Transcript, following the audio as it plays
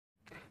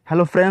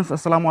Hello friends,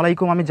 আসসালামু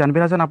আলাইকুম। আমি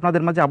জানবির হাসান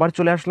আপনাদের মাঝে আবার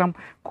চলে আসলাম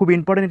খুব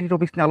ইম্পর্টেন্ট একটি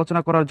টপিক নিয়ে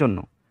আলোচনা করার জন্য।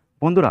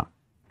 বন্ধুরা,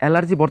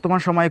 অ্যালার্জি বর্তমান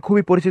সময়ে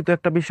খুবই পরিচিত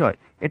একটা বিষয়।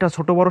 এটা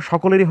ছোট বড়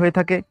সকলেরই হয়ে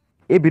থাকে।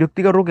 এই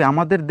বিরক্তিকর রোগে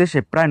আমাদের দেশে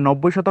প্রায়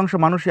 90%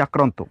 মানুষই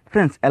আক্রান্ত।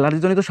 ফ্রেন্ডস,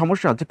 অ্যালার্জিজনিত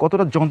সমস্যা যে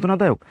কতটা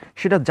যন্ত্রণাদায়ক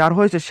সেটা যার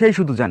হয়েছে সেই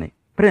শুধু জানে।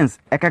 ফ্রেন্ডস,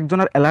 এক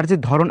একজনের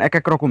অ্যালার্জির ধরন এক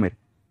এক রকমের।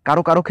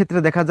 কারো কারো ক্ষেত্রে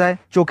দেখা যায়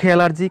চোখে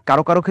অ্যালার্জি,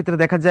 কারো কারো ক্ষেত্রে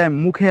দেখা যায়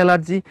মুখে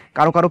অ্যালার্জি,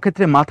 কারো কারো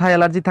ক্ষেত্রে মাথায়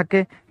অ্যালার্জি থাকে,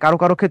 কারো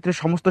কারো ক্ষেত্রে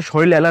সমস্ত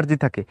শরীরে অ্যালার্জি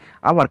থাকে।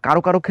 আবার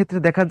কারো কারো ক্ষেত্রে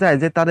দেখা যায়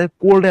যে তাদের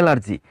কোল্ড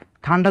অ্যালার্জি,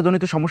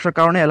 ঠান্ডাজনিত সমস্যার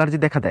কারণে অ্যালার্জি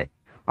দেখা দেয়।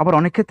 আবার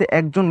অনেক ক্ষেত্রে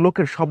একজন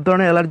লোকের সব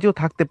ধরনের অ্যালার্জিও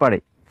থাকতে পারে।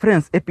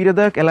 ফ্রেন্ডস, এই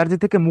পীড়াদায়ক অ্যালার্জি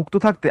থেকে মুক্ত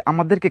থাকতে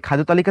আমাদেরকে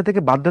খাদ্য তালিকা থেকে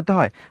বাদ দিতে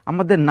হয়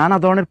আমাদের নানা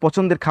ধরনের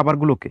পছন্দের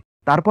খাবারগুলোকে।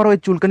 তারপর ওই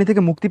চুলকানি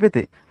থেকে মুক্তি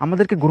পেতে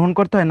আমাদেরকে গ্রহণ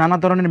করতে হয় নানা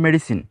ধরনের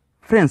মেডিসিন।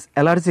 ফ্রেন্ডস,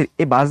 অ্যালার্জির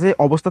এই বাজে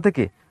অবস্থা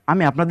থেকে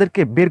আমি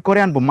আপনাদেরকে বের করে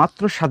আনবো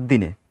মাত্র 7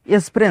 দিনে।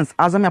 ইয়েস ফ্রেন্ডস,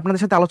 আজ আমি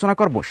আপনাদের সাথে আলোচনা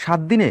করব 7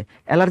 দিনে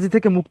অ্যালার্জি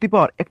থেকে মুক্তি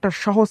পাওয়ার একটা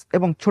সহজ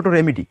এবং ছোট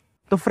রেমেডি।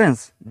 তো ফ্রেন্ডস,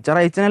 যারা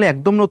এই চ্যানেলে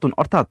একদম নতুন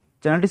অর্থাৎ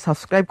চ্যানেলটি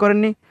সাবস্ক্রাইব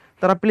করেননি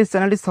তারা প্লিজ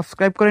চ্যানেলটি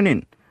সাবস্ক্রাইব করে নিন,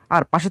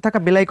 আর পাশে থাকা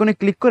বেল আইকনে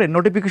ক্লিক করে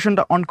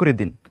নোটিফিকেশনটা অন করে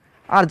দিন।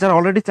 আর যারা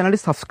অলরেডি চ্যানেলটি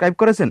সাবস্ক্রাইব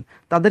করেছেন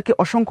তাদেরকে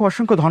অসংখ্য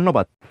অসংখ্য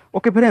ধন্যবাদ।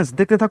 ওকে ফ্রেন্ডস,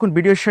 দেখতে থাকুন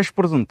ভিডিওর শেষ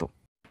পর্যন্ত।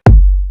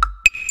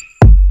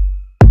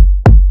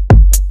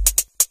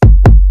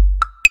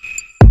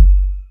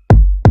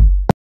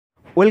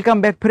 Welcome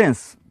back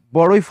friends.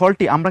 বড়ই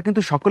ফলটি আমরা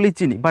কিন্তু সকলেই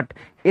চিনি, বাট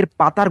এর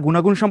পাতার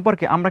গুণাগুণ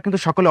সম্পর্কে আমরা কিন্তু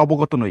সকলে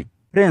অবগত নই।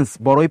 ফ্রেন্ডস,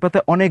 বড়ই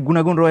পাতায় অনেক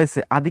গুণাগুণ রয়েছে।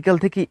 আদিকাল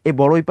থেকেই এই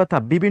বড়ই পাতা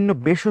বিভিন্ন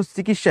ভেষজ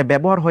চিকিৎসায়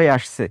ব্যবহার হয়ে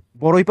আসছে।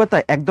 বড়ই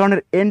পাতায় এক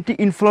ধরনের অ্যান্টি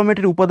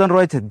ইনফ্লামেটরি উপাদান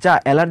রয়েছে যা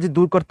অ্যালার্জি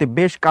দূর করতে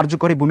বেশ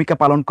কার্যকরী ভূমিকা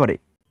পালন করে।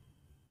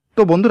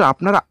 তো বন্ধুরা,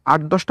 আপনারা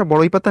 8-10টা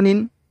বড়ই পাতা নিন,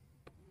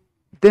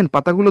 দেন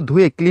পাতাগুলো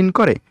ধুয়ে ক্লিন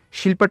করে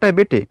শিলপাটায়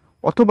বেটে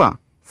অথবা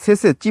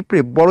শেষে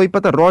চিপড়ে বড়ই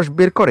পাতার রস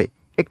বের করে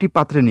একটি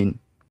পাত্রে নিন।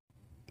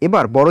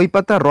 এবার বড়ই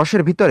পাতার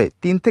রসের ভিতরে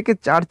 3 থেকে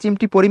 4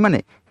 চিমটি পরিমাণে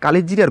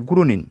কালিজিরার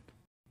গুঁড়ো নিন।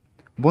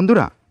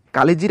 বন্ধুরা,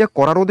 কালিজিরা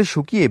কড়া রোদে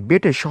শুকিয়ে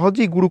বেটে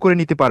সহজেই গুঁড়ো করে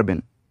নিতে পারবেন।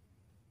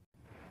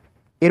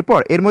 এরপর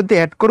এর মধ্যে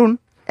অ্যাড করুন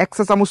 1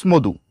 চা চামচ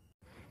মধু।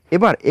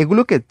 এবার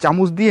এগুলোকে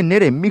চামচ দিয়ে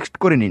নেড়ে মিক্সড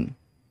করে নিন।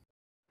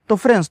 তো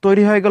ফ্রেন্ডস,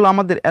 তৈরি হয়ে গেল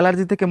আমাদের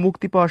অ্যালার্জি থেকে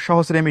মুক্তি পাওয়ার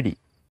সহজ রেমেডি।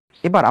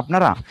 এবার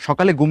আপনারা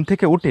সকালে ঘুম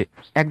থেকে উঠে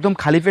একদম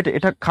খালি পেটে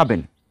এটা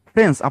খাবেন।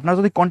 ফ্রেন্ডস, আপনারা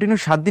যদি কন্টিনিউ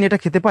 7 দিন এটা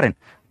খেতে পারেন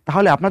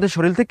তাহলে আপনাদের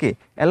শরীর থেকে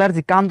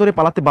অ্যালার্জি কান ধরে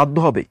পালাতে বাধ্য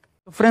হবে।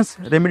 তো ফ্রেন্ডস,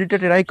 রেমেডিটা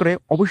ট্রাই করে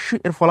অবশ্যই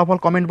এর ফলাফল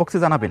কমেন্ট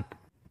বক্সে জানাবেন।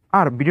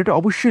 আর ভিডিওটা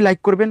অবশ্যই লাইক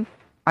করবেন।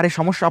 আর এই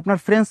সমস্যা আপনার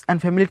ফ্রেন্ডস অ্যান্ড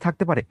ফ্যামিলির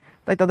থাকতে পারে,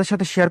 তাই তাদের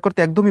সাথে শেয়ার করতে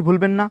একদমই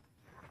ভুলবেন না।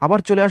 আবার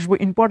চলে আসবো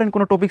ইম্পর্টেন্ট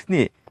কোনো টপিকস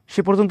নিয়ে।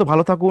 সে পর্যন্ত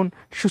ভালো থাকুন,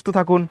 সুস্থ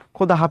থাকুন।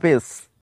 খোদা হাফেজ।